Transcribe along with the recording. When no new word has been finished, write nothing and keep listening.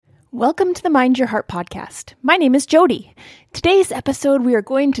Welcome to the Mind Your Heart podcast. My name is Jody. Today's episode, we are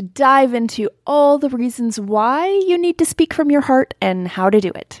going to dive into all the reasons why you need to speak from your heart and how to do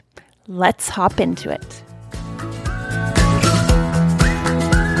it. Let's hop into it.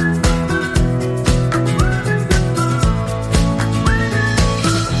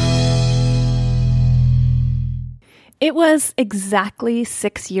 It was exactly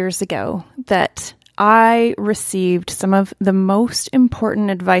 6 years ago that I received some of the most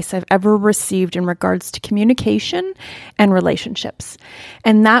important advice I've ever received in regards to communication and relationships.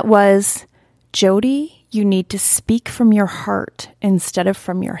 And that was, Jody, you need to speak from your heart instead of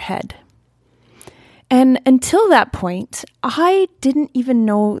from your head. And until that point, I didn't even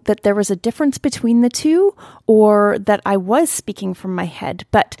know that there was a difference between the two or that I was speaking from my head.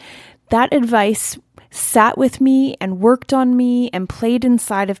 But that advice sat with me and worked on me and played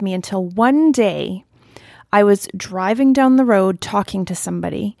inside of me until one day I was driving down the road talking to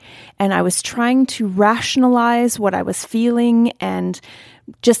somebody, and I was trying to rationalize what I was feeling and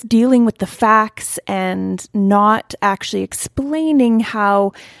just dealing with the facts and not actually explaining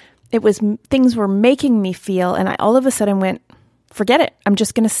how it was things were making me feel. And I all of a sudden went, forget it. I'm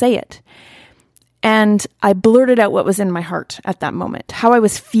just going to say it. And I blurted out what was in my heart at that moment, how I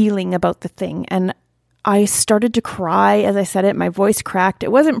was feeling about the thing. And I started to cry as I said it. My voice cracked.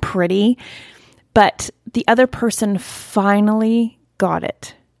 It wasn't pretty. But the other person finally got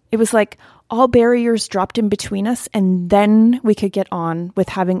it. It was like all barriers dropped in between us, and then we could get on with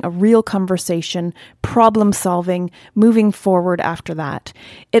having a real conversation, problem solving, moving forward after that.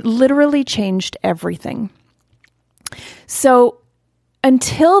 It literally changed everything. So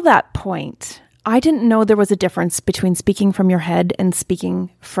until that point, I didn't know there was a difference between speaking from your head and speaking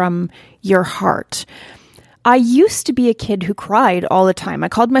from your heart. I used to be a kid who cried all the time. I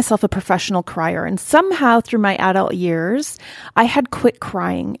called myself a professional crier, and somehow through my adult years, I had quit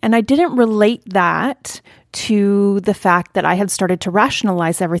crying, and I didn't relate that to the fact that I had started to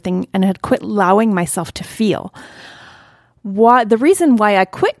rationalize everything and had quit allowing myself to feel. The reason why I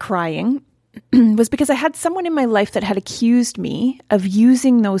quit crying was because I had someone in my life that had accused me of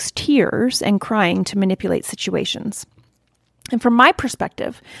using those tears and crying to manipulate situations. And from my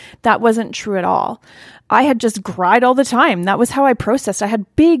perspective, that wasn't true at all. I had just cried all the time. That was how I processed. I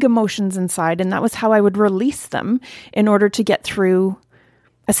had big emotions inside, and that was how I would release them in order to get through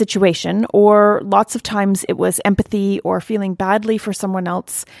a situation. Or lots of times it was empathy or feeling badly for someone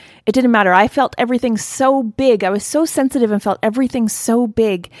else. It didn't matter. I felt everything so big. I was so sensitive and felt everything so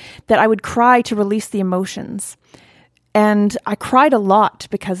big that I would cry to release the emotions. And I cried a lot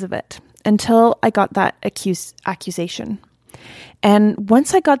because of it until I got that accusation. And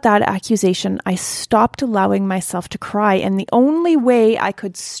once I got that accusation, I stopped allowing myself to cry. And the only way I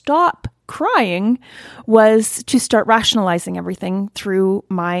could stop crying was to start rationalizing everything through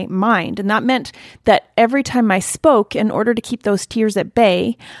my mind. And that meant that every time I spoke, in order to keep those tears at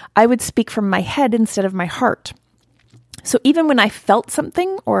bay, I would speak from my head instead of my heart. So even when I felt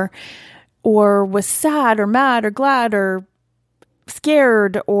something or was sad or mad or glad or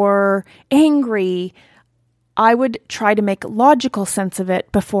scared or angry, I would try to make logical sense of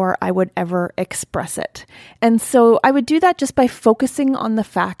it before I would ever express it. And so I would do that just by focusing on the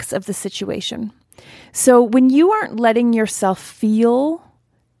facts of the situation. So when you aren't letting yourself feel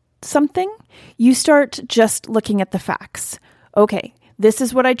something, you start just looking at the facts. Okay, this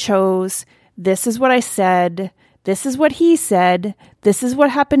is what I chose. This is what I said. This is what he said. This is what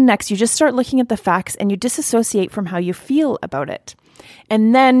happened next. You just start looking at the facts and you disassociate from how you feel about it.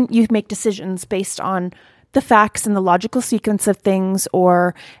 And then you make decisions based on the facts and the logical sequence of things,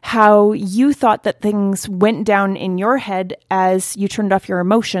 or how you thought that things went down in your head as you turned off your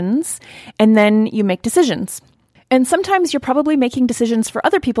emotions, and then you make decisions. And sometimes you're probably making decisions for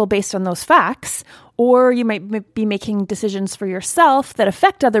other people based on those facts, or you might be making decisions for yourself that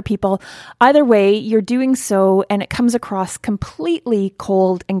affect other people. Either way, you're doing so, and it comes across completely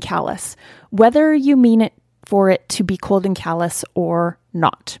cold and callous, whether you mean it for it to be cold and callous or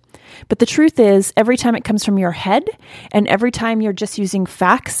not. But the truth is, every time it comes from your head, and every time you're just using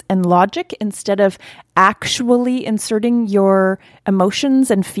facts and logic instead of actually inserting your emotions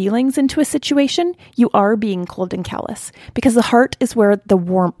and feelings into a situation, you are being cold and callous, because the heart is where the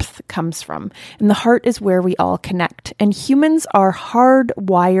warmth comes from, and the heart is where we all connect. And humans are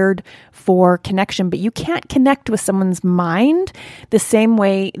hardwired for connection, but you can't connect with someone's mind the same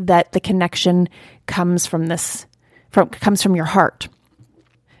way that the connection comes from your heart.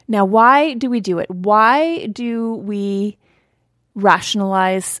 Now, why do we do it? Why do we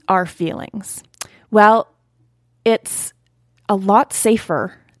rationalize our feelings? Well, it's a lot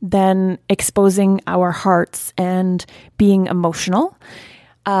safer than exposing our hearts and being emotional.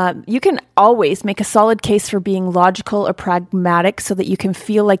 You can always make a solid case for being logical or pragmatic so that you can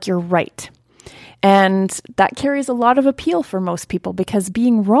feel like you're right. And that carries a lot of appeal for most people because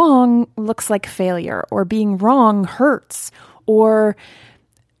being wrong looks like failure, or being wrong hurts, or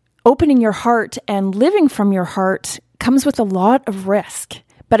opening your heart and living from your heart comes with a lot of risk,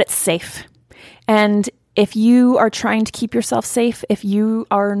 but it's safe. And if you are trying to keep yourself safe, if you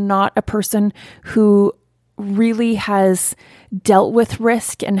are not a person who really has dealt with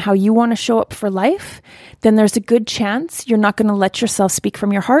risk and how you want to show up for life, then there's a good chance you're not going to let yourself speak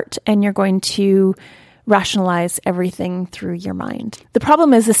from your heart and you're going to rationalize everything through your mind. The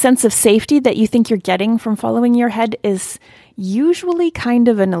problem is the sense of safety that you think you're getting from following your head is usually kind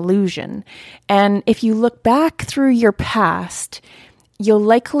of an illusion. And if you look back through your past, you'll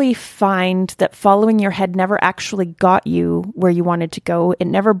likely find that following your head never actually got you where you wanted to go. It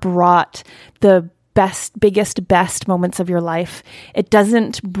never brought the best moments of your life. It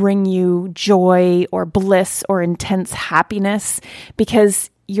doesn't bring you joy or bliss or intense happiness because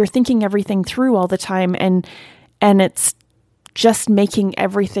you're thinking everything through all the time, and it's just making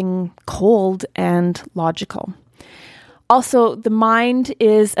everything cold and logical. Also, the mind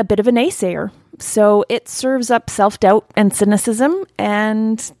is a bit of a naysayer. So it serves up self-doubt and cynicism,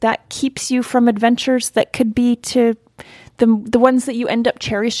 and that keeps you from adventures that could be to the ones that you end up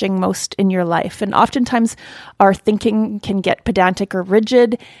cherishing most in your life. And oftentimes our thinking can get pedantic or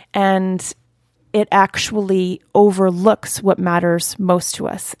rigid, and it actually overlooks what matters most to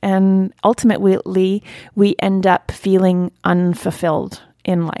us. And ultimately, we end up feeling unfulfilled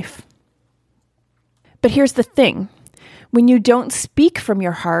in life. But here's the thing. When you don't speak from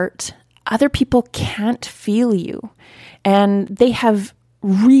your heart, other people can't feel you, and they have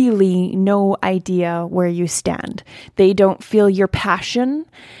really no idea where you stand. They don't feel your passion.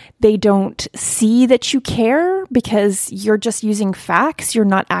 They don't see that you care because you're just using facts. You're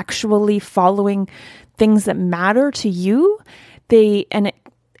not actually following things that matter to you.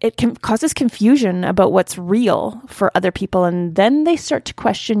 It causes confusion about what's real for other people, and then they start to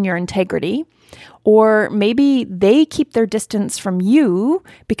question your integrity. Or maybe they keep their distance from you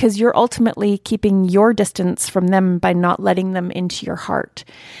because you're ultimately keeping your distance from them by not letting them into your heart.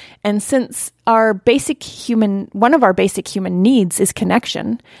 And since one of our basic human needs is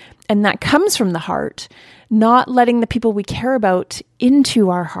connection, and that comes from the heart, not letting the people we care about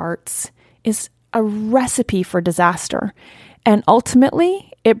into our hearts is a recipe for disaster. And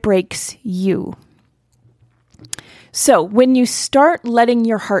ultimately, it breaks you. So when you start letting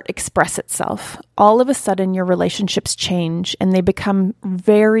your heart express itself, all of a sudden your relationships change and they become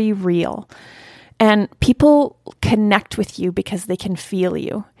very real. And people connect with you because they can feel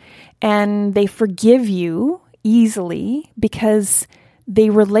you. And they forgive you easily because they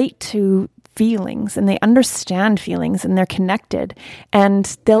relate to feelings and they understand feelings and they're connected. And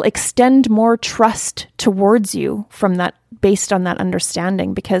they'll extend more trust towards you from that, based on that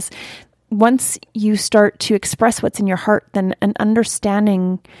understanding, because once you start to express what's in your heart, then an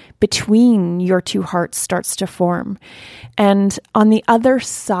understanding between your two hearts starts to form. And on the other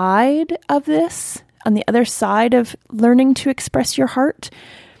side of this, on the other side of learning to express your heart,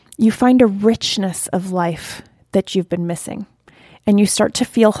 you find a richness of life that you've been missing. And you start to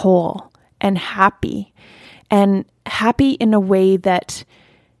feel whole and happy in a way that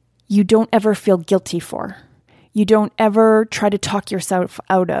you don't ever feel guilty for. You don't ever try to talk yourself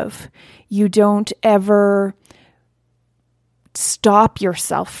out of. You don't ever stop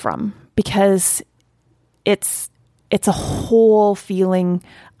yourself from, because it's a whole feeling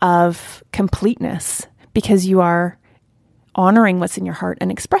of completeness because you are honoring what's in your heart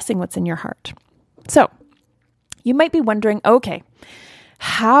and expressing what's in your heart. So you might be wondering, okay,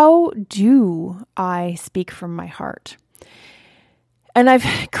 how do I speak from my heart? And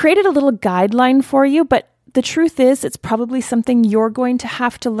I've created a little guideline for you, but the truth is, it's probably something you're going to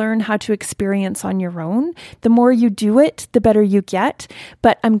have to learn how to experience on your own. The more you do it, the better you get.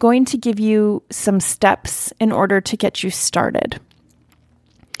 But I'm going to give you some steps in order to get you started.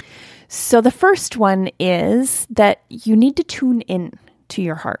 So the first one is that you need to tune in to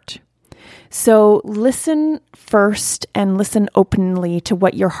your heart. So listen first and listen openly to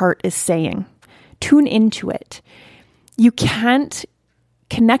what your heart is saying. Tune into it. You can't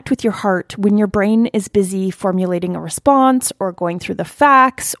connect with your heart when your brain is busy formulating a response or going through the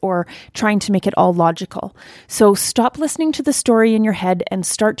facts or trying to make it all logical. So stop listening to the story in your head and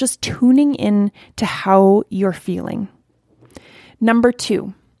start just tuning in to how you're feeling. Number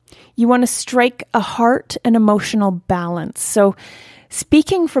 2, you want to strike a heart and emotional balance. So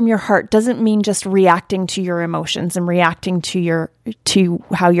speaking from your heart doesn't mean just reacting to your emotions and reacting to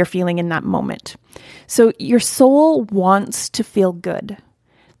how you're feeling in that moment. So your soul wants to feel good.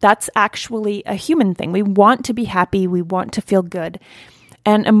 That's actually a human thing. We want to be happy. We want to feel good.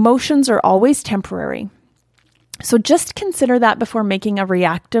 And emotions are always temporary. So just consider that before making a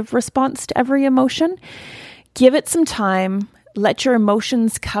reactive response to every emotion. Give it some time. Let your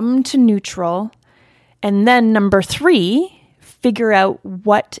emotions come to neutral. And then number 3, figure out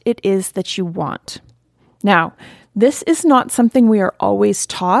what it is that you want. Now, this is not something we are always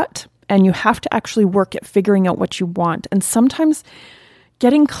taught, and you have to actually work at figuring out what you want. And sometimes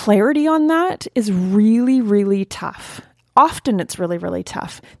getting clarity on that is really, really tough. Often it's really, really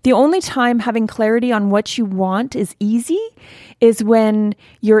tough. The only time having clarity on what you want is easy is when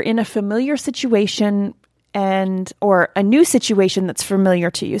you're in a familiar situation or a new situation that's familiar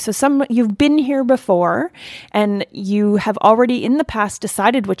to you. So you've been here before and you have already in the past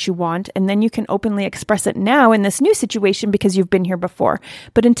decided what you want, and then you can openly express it now in this new situation because you've been here before.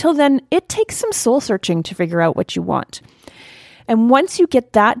 But until then, it takes some soul searching to figure out what you want. And once you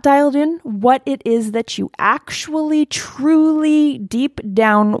get that dialed in, what it is that you actually, truly, deep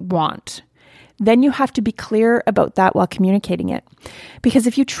down want, then you have to be clear about that while communicating it. Because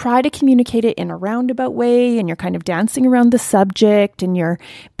if you try to communicate it in a roundabout way and you're kind of dancing around the subject and you're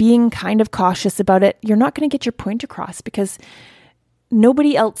being kind of cautious about it, you're not going to get your point across because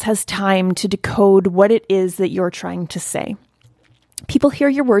nobody else has time to decode what it is that you're trying to say. People hear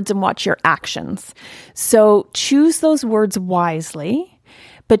your words and watch your actions. So choose those words wisely,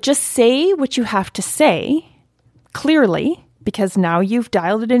 but just say what you have to say clearly, because now you've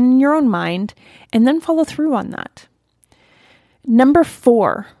dialed it in your own mind, and then follow through on that. Number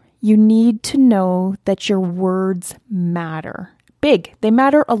 4, you need to know that your words matter. Big. They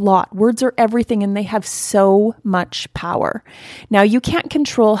matter a lot. Words are everything, and they have so much power. Now, you can't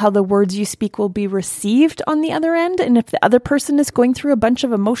control how the words you speak will be received on the other end, and if the other person is going through a bunch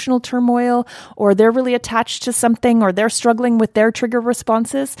of emotional turmoil, or they're really attached to something, or they're struggling with their trigger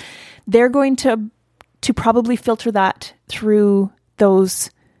responses, they're going to probably filter that through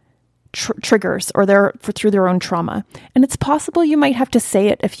those triggers or through their own trauma. And it's possible you might have to say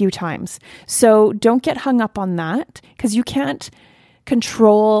it a few times. So don't get hung up on that because you can't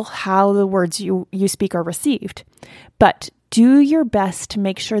control how the words you speak are received. But do your best to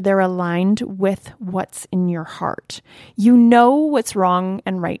make sure they're aligned with what's in your heart. You know what's wrong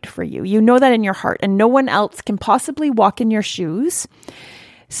and right for you. You know that in your heart, and no one else can possibly walk in your shoes.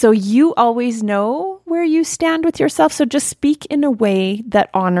 So you always know where you stand with yourself. So just speak in a way that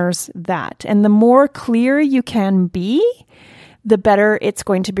honors that. And the more clear you can be, the better it's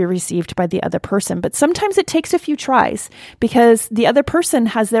going to be received by the other person. But sometimes it takes a few tries because the other person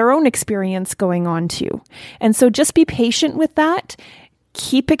has their own experience going on too. And so just be patient with that.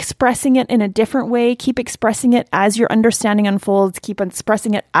 Keep expressing it in a different way. Keep expressing it as your understanding unfolds. Keep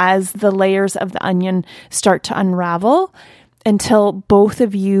expressing it as the layers of the onion start to unravel, until both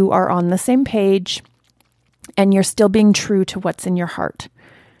of you are on the same page and you're still being true to what's in your heart.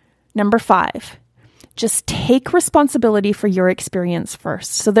 Number 5, just take responsibility for your experience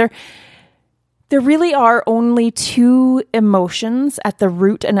first. So there really are only 2 emotions at the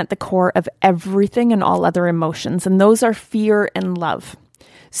root and at the core of everything and all other emotions, and those are fear and love.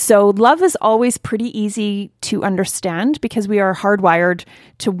 So love is always pretty easy to understand because we are hardwired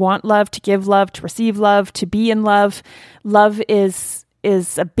to want love, to give love, to receive love, to be in love. Love is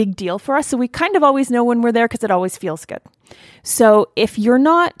a big deal for us. So we kind of always know when we're there because it always feels good. So if you're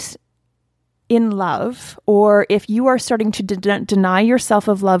not in love, or if you are starting to deny yourself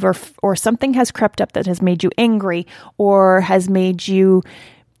of love, or something has crept up that has made you angry or has made you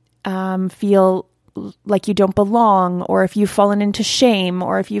feel like you don't belong, or if you've fallen into shame,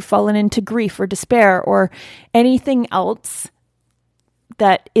 or if you've fallen into grief or despair, or anything else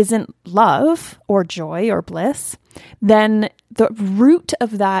that isn't love or joy or bliss, then the root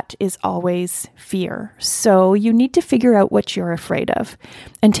of that is always fear. So you need to figure out what you're afraid of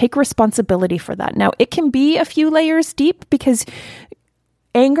and take responsibility for that. Now, it can be a few layers deep because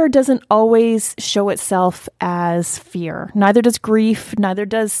anger doesn't always show itself as fear. Neither does grief, neither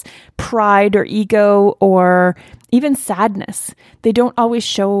does pride or ego or even sadness. They don't always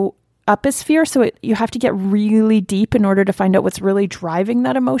show up as fear, so you have to get really deep in order to find out what's really driving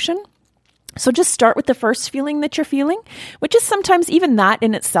that emotion. So just start with the first feeling that you're feeling, which is sometimes even that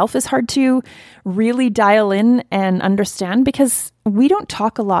in itself is hard to really dial in and understand because we don't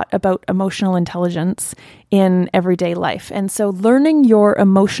talk a lot about emotional intelligence in everyday life. And so learning your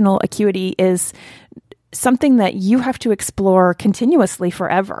emotional acuity is something that you have to explore continuously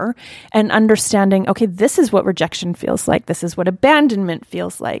forever, and understanding, okay, this is what rejection feels like. This is what abandonment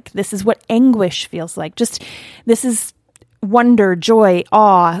feels like. This is what anguish feels like. This is wonder, joy,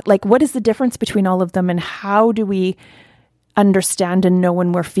 awe. Like, what is the difference between all of them, and how do we understand and know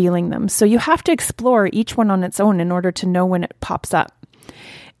when we're feeling them. So you have to explore each one on its own in order to know when it pops up.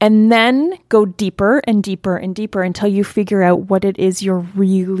 And then go deeper and deeper and deeper until you figure out what it is you're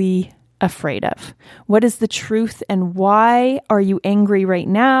really afraid of. What is the truth and why are you angry right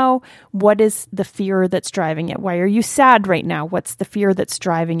now? What is the fear that's driving it? Why are you sad right now? What's the fear that's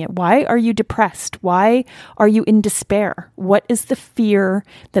driving it? Why are you depressed? Why are you in despair? What is the fear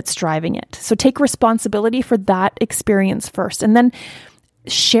that's driving it? So take responsibility for that experience first, and then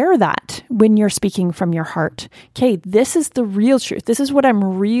share that when you're speaking from your heart. Okay, this is the real truth. This is what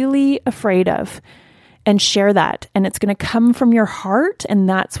I'm really afraid of. And share that. And it's going to come from your heart, and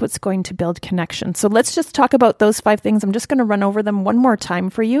that's what's going to build connection. So let's just talk about those 5 things. I'm just going to run over them one more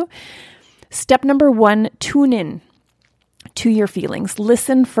time for you. Step number 1, tune in to your feelings.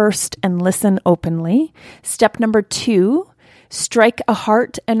 Listen first and listen openly. Step number 2, strike a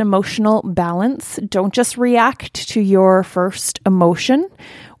heart and emotional balance. Don't just react to your first emotion.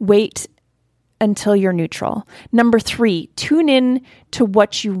 Wait until you're neutral. Number 3, tune in to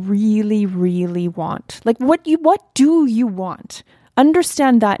what you really, really want. Like what do you want?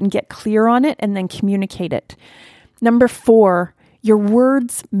 Understand that and get clear on it, and then communicate it. Number 4, your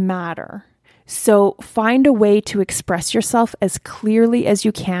words matter. So find a way to express yourself as clearly as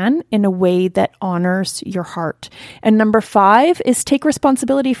you can in a way that honors your heart. And number 5 is take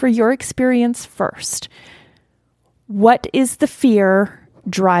responsibility for your experience first. What is the fear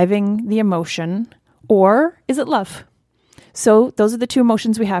driving the emotion, or is it love? So those are the 2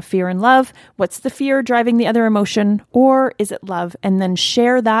 emotions we have, fear and love. What's the fear driving the other emotion, or is it love? And then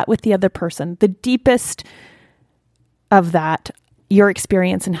share that with the other person, the deepest of that, your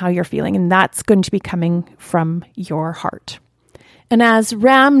experience and how you're feeling. And that's going to be coming from your heart. And as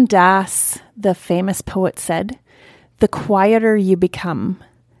Ram Dass, the famous poet, said, the quieter you become,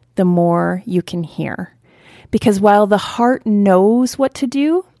 the more you can hear. Because while the heart knows what to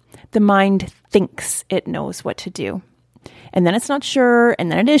do, the mind thinks it knows what to do. And then it's not sure, and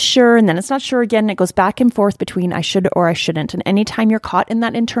then it is sure, and then it's not sure again. It goes back and forth between I should or I shouldn't. And anytime you're caught in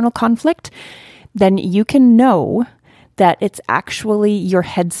that internal conflict, then you can know that it's actually your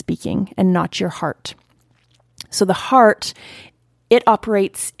head speaking and not your heart. So the heart, it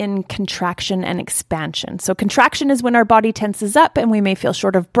operates in contraction and expansion. So contraction is when our body tenses up and we may feel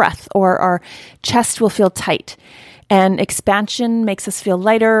short of breath, or our chest will feel tight. And expansion makes us feel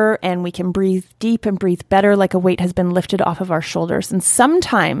lighter, and we can breathe deep and breathe better, like a weight has been lifted off of our shoulders. And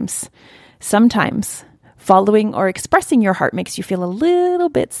sometimes following or expressing your heart makes you feel a little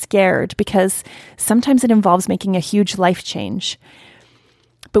bit scared, because sometimes it involves making a huge life change.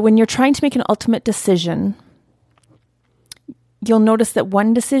 But when you're trying to make an ultimate decision, you'll notice that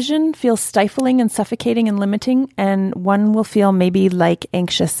one decision feels stifling and suffocating and limiting, and one will feel maybe like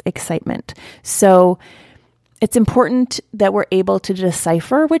anxious excitement. So it's important that we're able to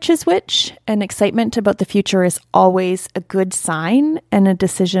decipher which is which, and excitement about the future is always a good sign and a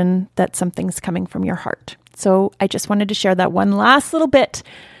decision that something's coming from your heart. So I just wanted to share that one last little bit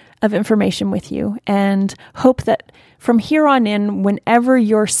of information with you, and hope that from here on in, whenever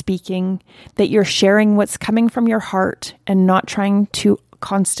you're speaking, that you're sharing what's coming from your heart and not trying to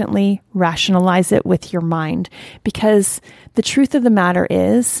constantly rationalize it with your mind. Because the truth of the matter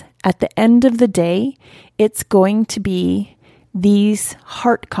is, at the end of the day, it's going to be these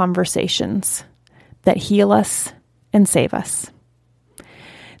heart conversations that heal us and save us.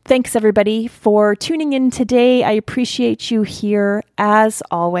 Thanks, everybody, for tuning in today. I appreciate you here as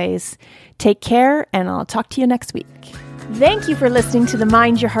always. Take care, and I'll talk to you next week. Thank you for listening to the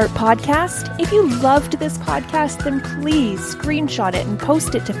Mind Your Heart podcast. If you loved this podcast, then please screenshot it and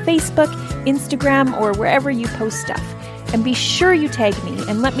post it to Facebook, Instagram, or wherever you post stuff. And be sure you tag me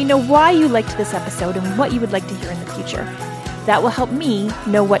and let me know why you liked this episode and what you would like to hear in the future. That will help me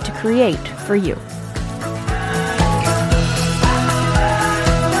know what to create for you.